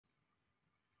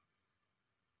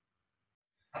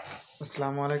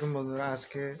আসসালামু আলাইকুম বন্ধুরা,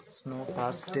 আজকে স্নো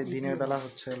ফার্স্ট ডে দিনের বেলা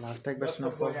হচ্ছে। লাস্ট একবার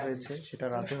স্নোফল হয়েছে, সেটা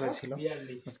রাতে হয়েছিল।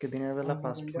 আজকে দিনের বেলা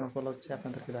ফার্স্ট স্নোফল হচ্ছে,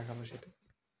 আপনাদেরকে দেখাবো সেটা।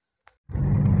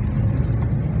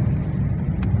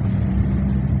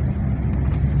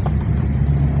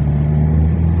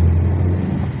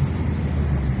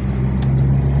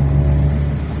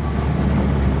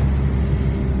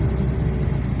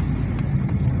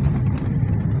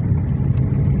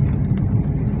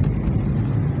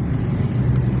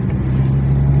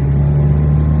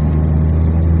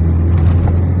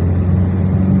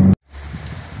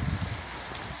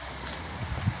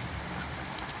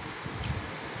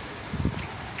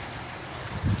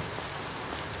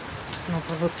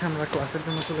 স্নোফল হচ্ছে, আমরা ক্লাসের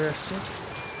জন্য চলে আসছি।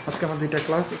 আজকে আমার দুইটা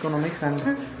class, economics and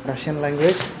Russian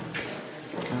language.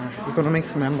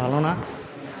 Economics ma'am ভালো না,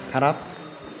 খারাপ,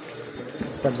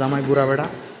 তার জামাই বুড়া বেড়া,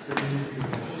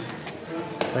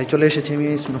 তাই চলে এসেছি আমি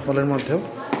এই স্নোফলের মধ্যেও।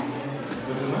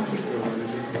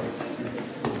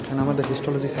 এখানে আমাদের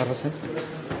হিস্টোলজি স্যার আছেন।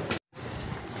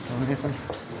 আমি এখন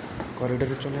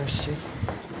করিডোরে চলে আসছি,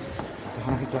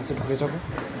 তখন আমি ক্লাসে ঢুকে যাব।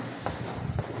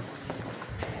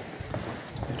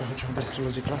 এটা হচ্ছে আমাদের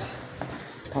histology class.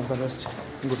 All the best.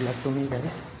 Good luck to me,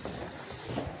 guys.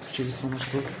 She is so much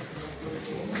good.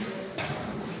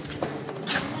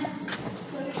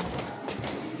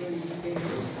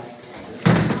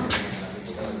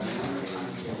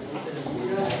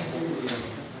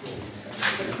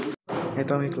 এই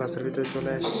তো আমি ক্লাসের ভিতরে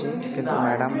চলে আসছি, কিন্তু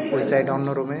ম্যাডাম ওই সাইডে অন্য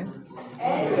রুমে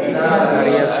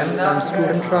দাঁড়িয়ে আছেন, কারণ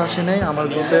স্টুডেন্টরা আসে নাই আমার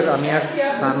গ্রুপের। আমি আর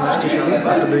সান আসছি, শুধু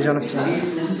মাত্র দুইজন আসছি,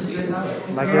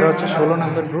 বাকিরা হচ্ছে 16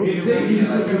 নম্বর গ্রুপ।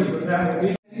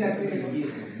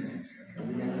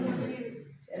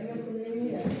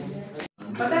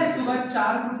 पता है सुबह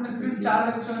 4 ग्रुप में से सिर्फ 4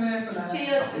 बच्चों ने सुना है।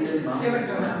 6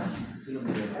 बच्चों ने,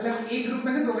 मतलब एक ग्रुप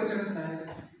में से 2 बच्चों ने सुना है।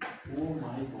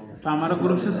 तो हमारा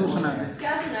ग्रुप से 2 सुना है।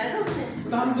 क्या सुना है उसने?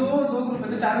 तो हम दो ग्रुप में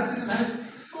थे, 4 बच्चे सुना है।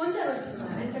 कौन 4 बच्चे सुना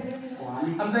है?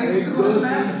 हम तो एक ग्रुप से 2 सुना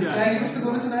है, एक ग्रुप से 2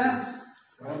 ने सुना है,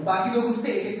 बाकी 2 ग्रुप से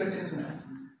एक बच्चे ने सुना है।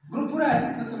 ग्रुप पूरा है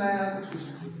तो सुना है कुछ।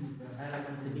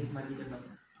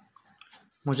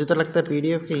 मुझे तो लगता है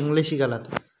पीडीएफ की इंग्लिश ही गलत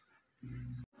है।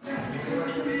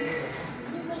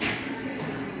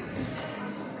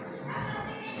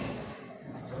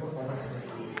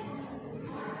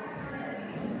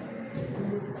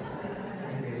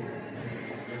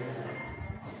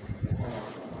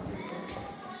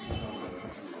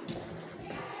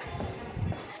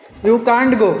 You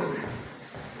can't go.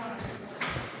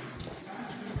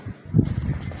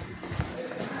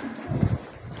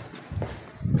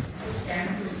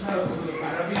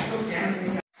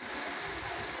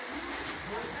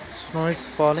 Snow is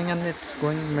falling and it's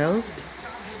going melt,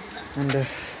 and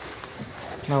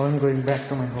now I'm going back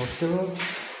to my hostel.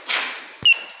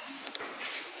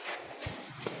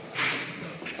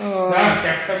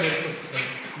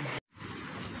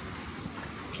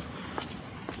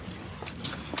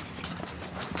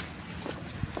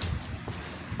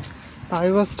 I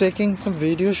was taking some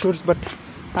video shoots, but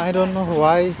I don't know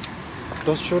why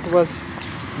those shoot was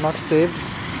not saved.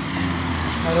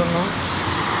 I don't know.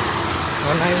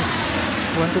 When I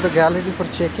went to the gallery for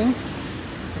checking,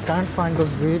 I can't find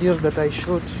those videos that I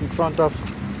shoot in front of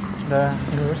the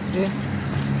university.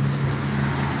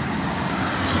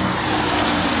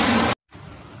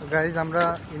 Guys, আমরা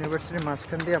ইউনিভার্সিটির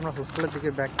মাঝখান দিয়ে আমরা হোস্টেলের দিকে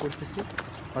back করতেছি।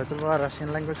 হয়তো বা রাশিয়ান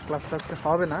ল্যাঙ্গুয়েজ ক্লাসটা আজকে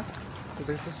হবে না,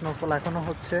 কিন্তু স্নোফল এখনও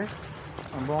হচ্ছে,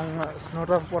 এবং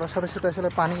স্নোটা পড়ার সাথে সাথে আসলে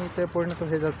পানিতে পরিণত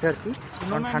হয়ে যাচ্ছে আর কি।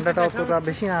 কারণ ঠান্ডাটা অতটা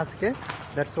বেশি না আজকে,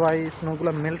 দ্যাটস ওয়াই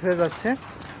স্নোগুলো মেল্ট হয়ে যাচ্ছে,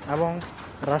 এবং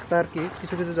রাস্তায় আর কি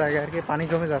কিছু কিছু জায়গায় আর কি পানি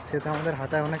জমে যাচ্ছে, এতে আমাদের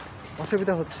হাঁটায় অনেক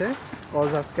অসুবিধা হচ্ছে। কজ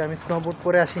আজকে আমি স্নোবোর্ড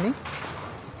পরে আসিনি।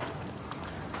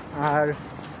 আর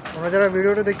তোমরা যারা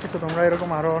ভিডিওটা দেখতেছো, তোমরা এরকম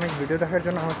আরও অনেক ভিডিও দেখার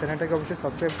জন্য আমার চ্যানেলটাকে অবশ্যই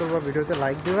সাবস্ক্রাইব করবা, ভিডিওতে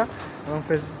লাইক দিবা এবং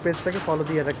ফেসবুক পেজটাকে ফলো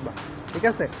দিয়ে রাখবা, ঠিক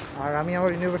আছে? আর আমি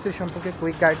আমার ইউনিভার্সিটি সম্পর্কে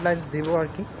কুইক গাইডলাইন্স দিব আর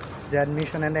কি, যে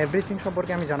অ্যাডমিশন অ্যান্ড এভরিথিং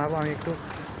সম্পর্কে আমি জানাবো। আমি একটু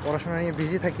পড়াশোনা নিয়ে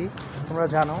বিজি থাকি, তোমরা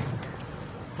জানো।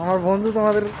 আমার বন্ধু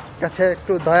তোমাদের কাছে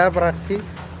একটু দয়া প্রার্থী,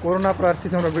 করোনা প্রার্থী,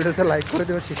 তোমরা ভিডিওতে লাইক করে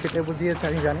দেবো, সেটা বুঝিয়েছে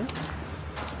আমি জানি।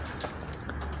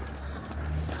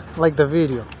 Like the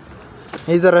video.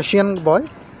 He is a Russian boy,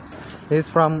 he is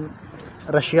from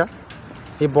Russia,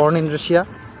 he born in Russia.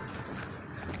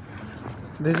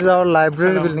 This is our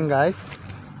library building, guys.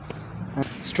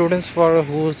 Students for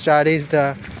who studies the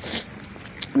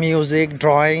music,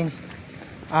 drawing,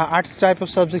 arts type of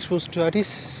subjects who studies,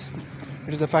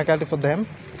 it is the faculty for them.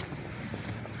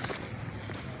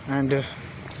 And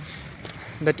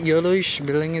that yellowish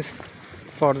building is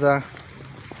for the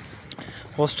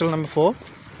hostel number 4.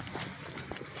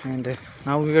 And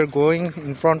now we are going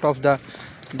in front of the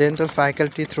dental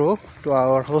faculty through to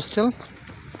our hostel.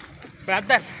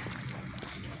 Brother,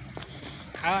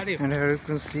 how are you? And here you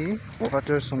can see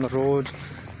waters on the road.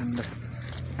 And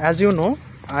as you know,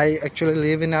 I actually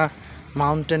live in a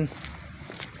mountain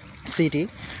city.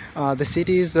 The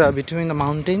city is between the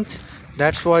mountains.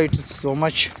 That's why it is so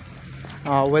much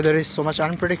weather is so much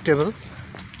unpredictable.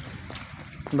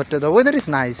 But the weather is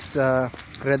nice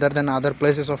rather than other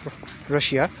places of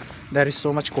Russia. There is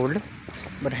so much cold,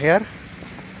 but here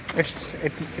it's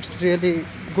really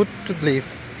good to live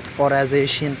for as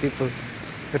Asian people.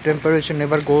 The temperature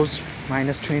never goes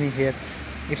 -20 here.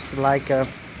 It's like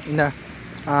in the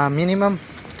minimum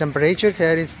temperature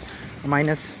here is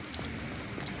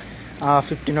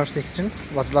 -15 or 16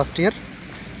 was last year.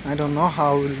 I don't know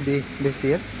how it will be this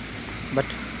year, but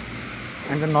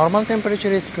and the normal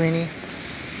temperature is 20,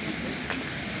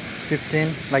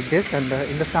 15 like this, and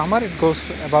in the summer it goes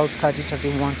to about 30,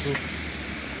 31 to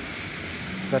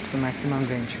that's the maximum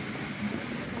range.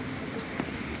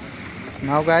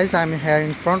 Now guys, I'm here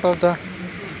in front of the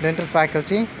dental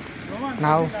faculty.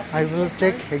 Now I will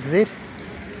take exit.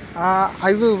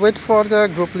 I will wait for the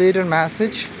group leader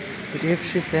message. If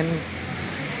she send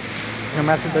a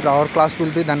message that our class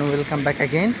will be, then we will come back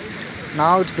again.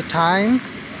 Now it's the time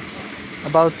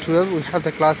about 12. We have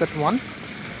the class at 1.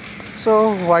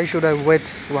 So why should I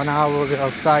wait 1 hour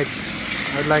outside?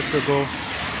 I'd like to go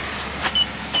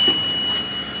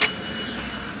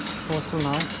also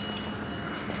now.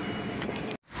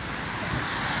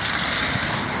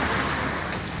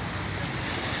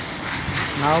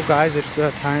 Now guys, it's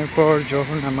the time for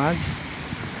Johur Namaz.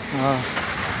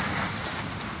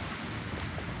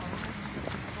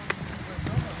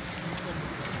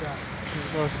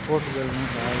 This is sport building,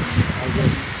 guys. I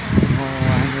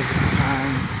need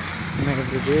time to make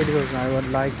the videos. I would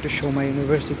like to show my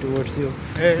university towards you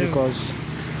because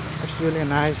it's really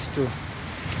nice to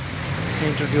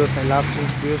introduce. I love to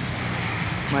introduce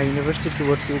my university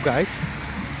towards you guys.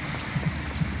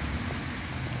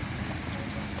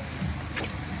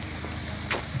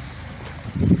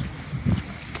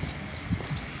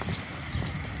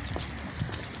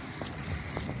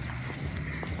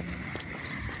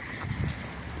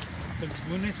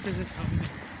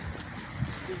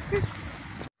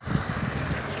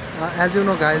 As you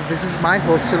know guys, this is my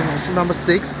hostel number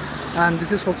 6, and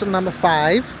this is hostel number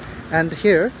 5, and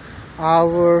here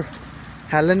our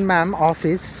Helen ma'am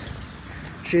office.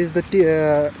 She is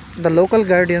the local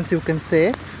guardians, you can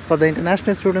say, for the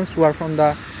international students who are from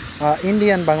the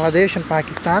India and Bangladesh and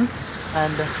Pakistan,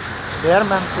 and their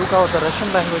ma'am took out the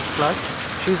Russian language class.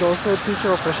 She is also a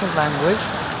teacher of Russian language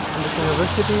in this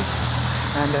university,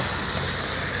 and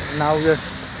now we are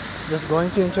just going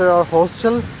to enter our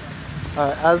hostel.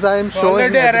 As I am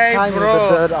showing at the time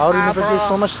that our university is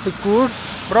so much secure.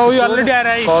 Bro, you already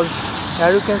arrived. Because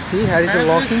here you can see here is a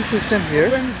locking system here.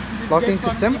 Locking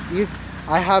system. If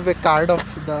I have a card of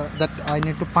that I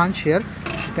need to punch here,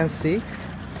 you can see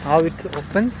how it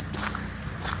opens.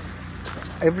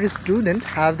 Every student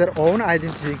have their own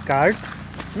identity card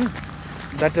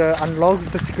that unlocks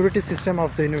the security system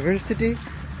of the university.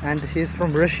 And he's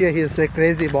from Russia. He is a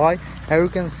crazy boy. Here you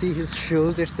can see his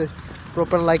shoes. It's the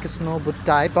proper like a snow boot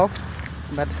type of,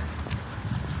 but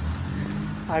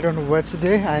I don't wear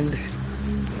today. And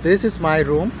this is my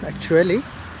room actually,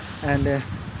 and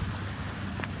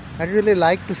I really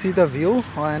like to see the view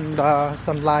and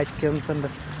sunlight comes, and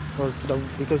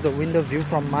because the window view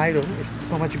from my room is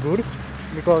so much good,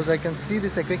 because I can see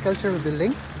this agricultural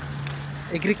building,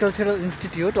 agricultural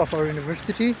institute of our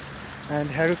university, and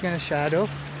here you can shadow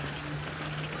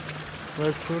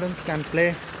where students can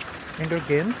play indoor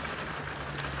games.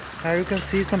 Here you can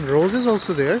see some roses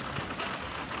also there.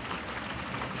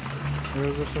 There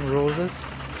are some roses,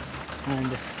 and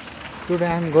today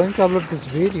I am going to upload this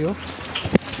video.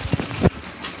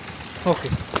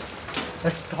 Okay,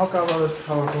 let's talk about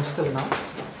our hostel now.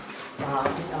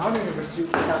 In our university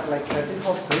we have like 13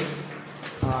 hostels.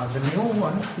 The new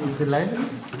one is 11.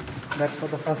 That's for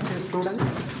the first year students,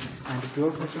 and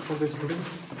pure hostel for the students,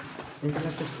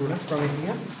 international students from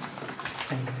India.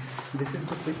 And this is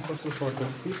the 6th hostel for the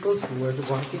people who are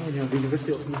working in your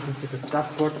university, or you can say the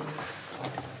staff quarter.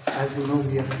 As you know,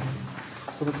 we are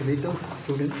so much little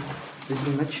students,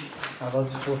 pretty much about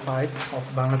 4 or 5 of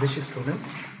Bangladeshi students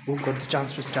who got the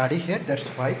chance to study here. That's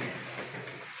why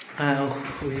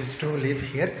we used to live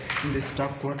here in this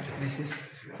staff quarter. This is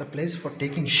the place for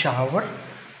taking shower,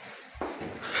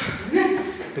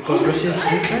 because Russia is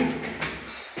different.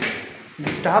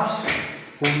 The staffs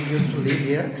who used to live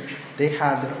here, they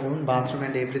have their own bathroom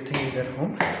and everything in their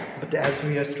home, but as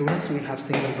we are students, we have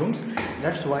single rooms.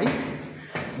 That's why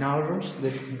in our rooms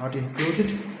that's not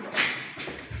included.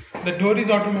 The door is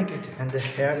automated. And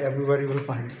here everybody will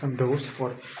find some doors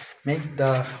for make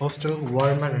the hostel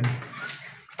warmer and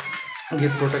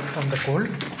give protect from the cold.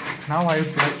 Now I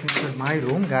would like to enter my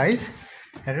room, guys.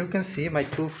 Here you can see my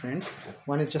two friends.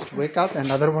 One is just wake up and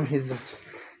another one is just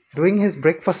doing his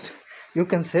breakfast, you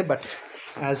can say. But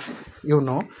as you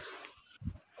know,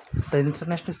 the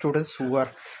international students who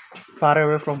are far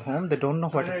away from home, they don't know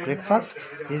what is breakfast.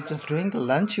 He's just doing the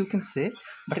lunch, you can say,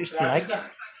 but it's like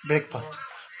breakfast.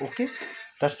 Okay,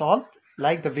 that's all.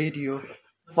 Like the video,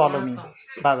 follow me.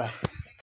 Bye bye.